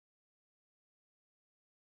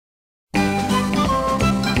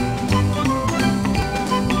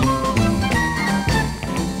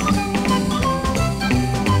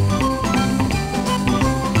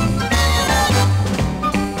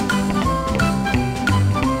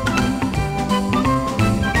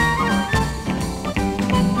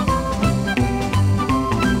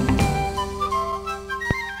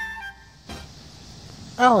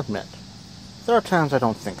I'll admit, there are times I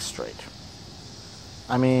don't think straight.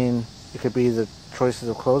 I mean, it could be the choices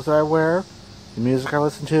of clothes that I wear, the music I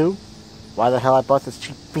listen to, why the hell I bought this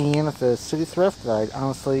cheap FAEN at the city thrift that I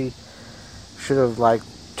honestly should have,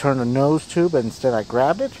 turned a nose to, but instead I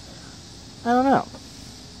grabbed it. I don't know.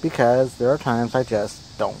 Because there are times I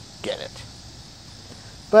just don't get it.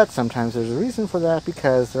 But sometimes there's a reason for that,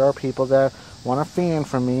 because there are people that want a FAEN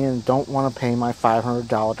from me and don't want to pay my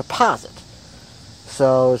 $500 deposit.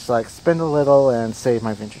 So it's like spend a little and save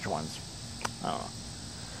my vintage ones. I don't know.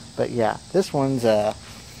 But yeah, this one's a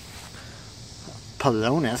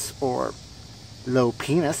Pelonis, or low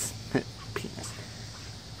penis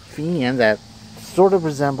FAEN that sort of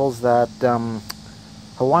resembles that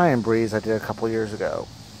Hawaiian breeze I did a couple years ago.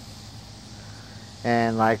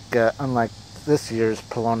 And unlike this year's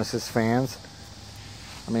Pelonis fans,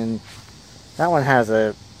 I mean, that one has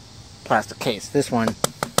a plastic case. This one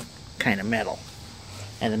kind of metal,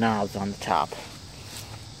 and the knobs on the top.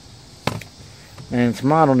 And it's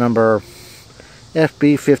model number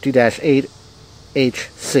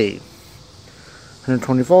FB50-8HC.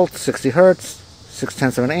 120 volts, 60 hertz,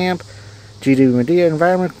 0.6 of an amp. GD Media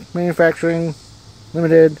Environment Manufacturing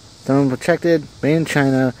Limited, thermal protected, made in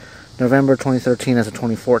China, November 2013 as a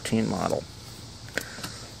 2014 model.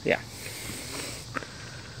 Yeah.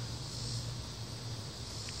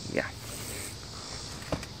 Yeah.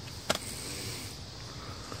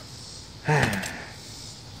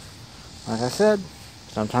 Like I said,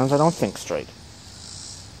 sometimes I don't think straight.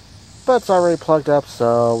 But it's already plugged up,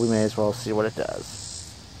 so we may as well see what it does.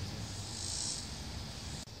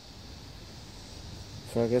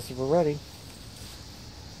 So I guess if we're ready.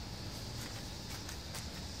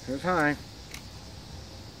 Here's high.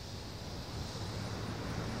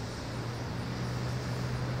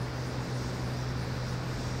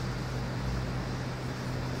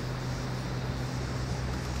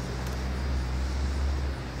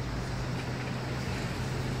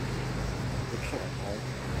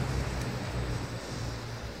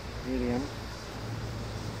 Medium.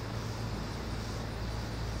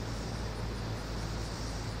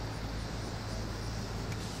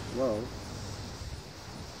 Low.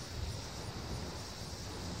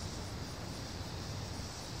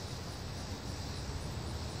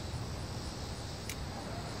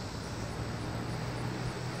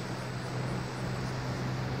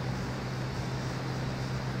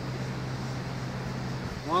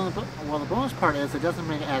 Well, the bonus part is it doesn't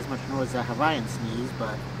make as much noise as a Hawaiian sneeze,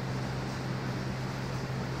 but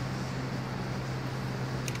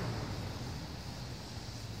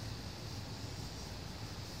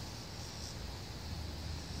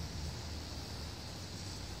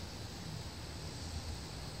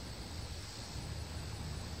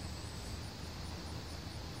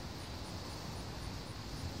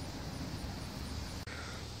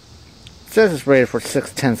it says it's rated for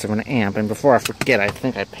 0.6 of an amp, and before I forget, I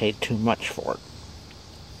think I paid too much for it.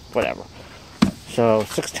 Whatever. So,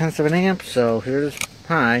 0.6 of an amp, so here's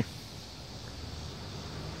high.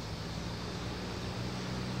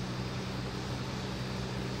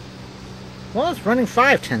 Well, it's running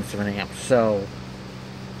 0.5 of an amp, so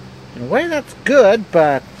in a way that's good,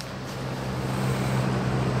 but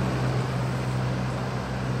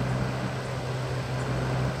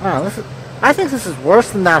wow, I think this is worse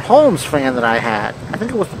than that Holmes fan that I had. I think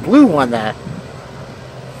it was the blue one that...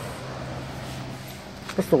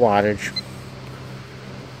 What's the wattage?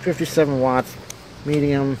 57 watts,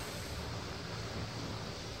 medium.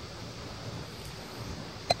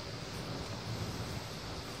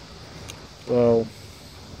 Low.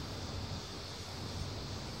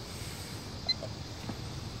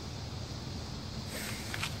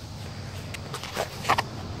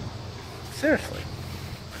 Seriously.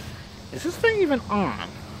 Is this thing even on?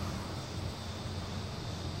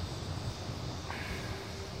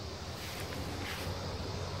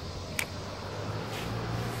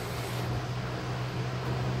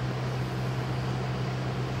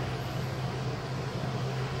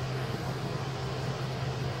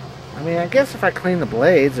 I mean, I guess if I clean the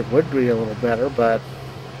blades, it would be a little better, but...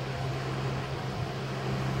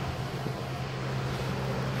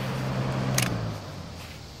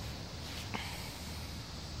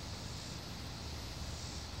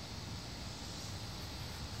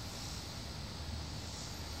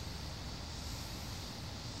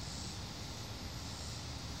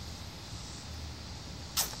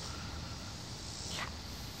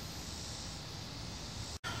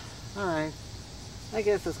 Alright, I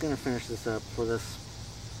guess that's going to finish this up for this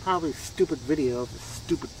probably stupid video of this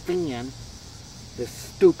stupid FAEN, this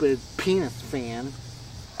stupid penis FAEN,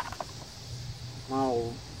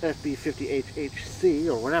 model FB50HHC,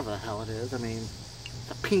 or whatever the hell it is. I mean,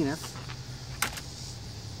 It's a penis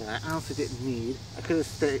that I honestly didn't need. I could have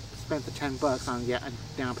spent the $10 on yet a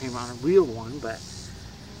down payment on a real one, but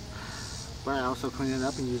I also clean it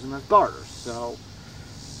up and use them as barters. So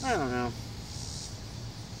I don't know.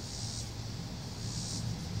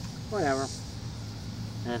 Whatever.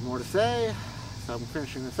 I had more to say, so I'm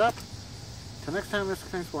finishing this up. Till next time,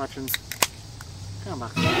 thanks for watching. Come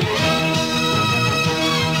on.